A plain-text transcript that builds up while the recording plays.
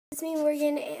it's me,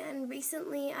 Morgan, and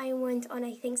recently I went on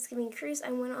a Thanksgiving cruise.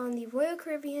 I went on the Royal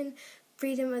Caribbean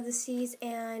Freedom of the Seas,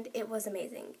 and it was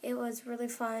amazing. It was really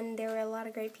fun. There were a lot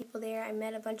of great people there. I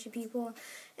met a bunch of people,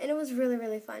 and it was really,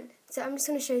 really fun. So I'm just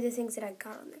going to show you the things that I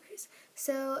got on the cruise.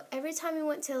 So every time we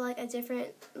went to like a different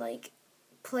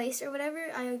place or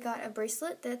whatever, I got a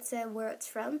bracelet that said where it's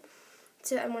from.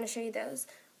 So I'm going to show you those.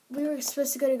 We were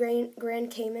supposed to go to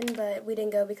Grand Cayman, but we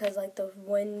didn't go because the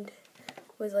wind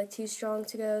was too strong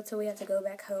to go, so we had to go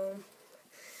back home.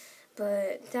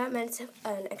 But that meant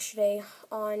an extra day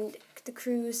on the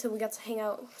cruise, so we got to hang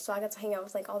out. So I got to hang out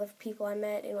with all the people I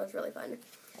met, and it was really fun.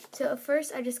 So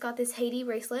first, I just got this Haiti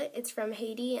bracelet. It's from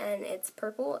Haiti, and it's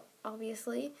purple,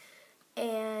 obviously,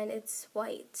 and it's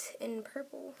white and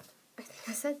purple. I think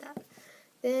I said that.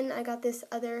 Then I got this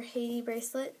other Haiti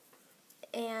bracelet,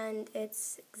 and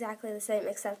it's exactly the same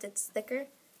except it's thicker.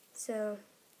 So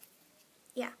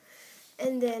yeah.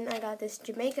 And then I got this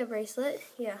Jamaica bracelet.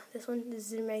 Yeah, this one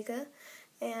is Jamaica.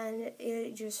 And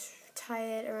you just tie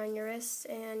it around your wrist,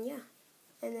 and yeah.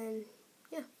 And then,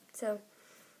 yeah. So,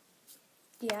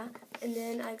 yeah. And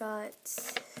then I got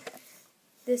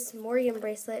this Morgan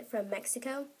bracelet from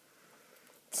Mexico.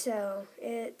 So,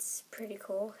 it's pretty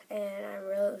cool. And I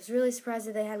was really surprised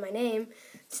that they had my name.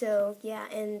 So, yeah,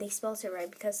 and they spelled it right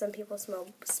because some people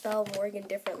spell Morgan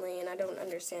differently, and I don't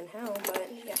understand how, but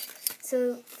yeah.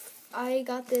 So, I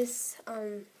got this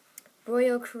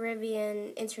Royal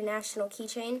Caribbean International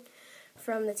keychain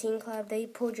from the Teen Club. They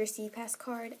pulled your SeaPass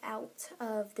card out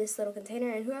of this little container,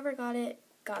 and whoever got it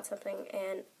got something,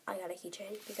 and I got a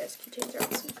keychain because keychains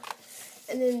are awesome.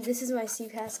 And then this is my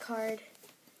SeaPass card.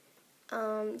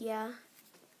 Yeah,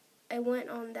 I went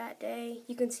on that day.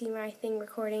 You can see my thing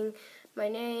recording my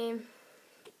name,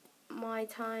 my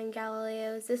time,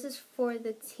 Galileo's. This is for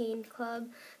the Teen Club.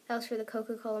 That was for the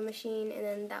Coca-Cola machine, and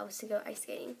then that was to go ice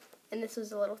skating. And this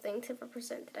was a little thing to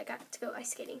represent that I got to go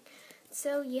ice skating.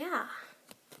 So, yeah.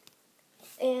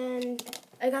 And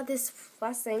I got this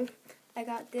last thing. I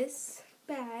got this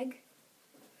bag.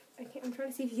 I'm trying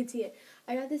to see if you can see it.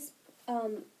 I got this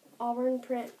Auburn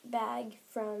print bag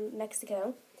from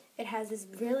Mexico. It has this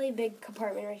really big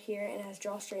compartment right here, and it has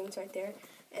drawstrings right there.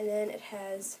 And then it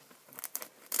has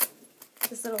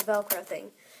this little Velcro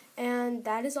thing. And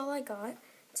that is all I got.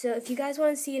 So if you guys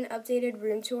want to see an updated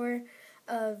room tour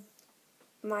of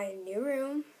my new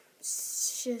room,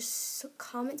 just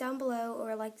comment down below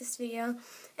or like this video.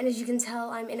 And as you can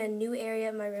tell, I'm in a new area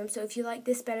of my room. So if you like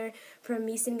this better from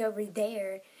me sitting over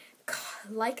there,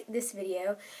 like this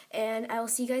video. And I will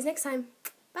see you guys next time.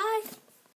 Bye!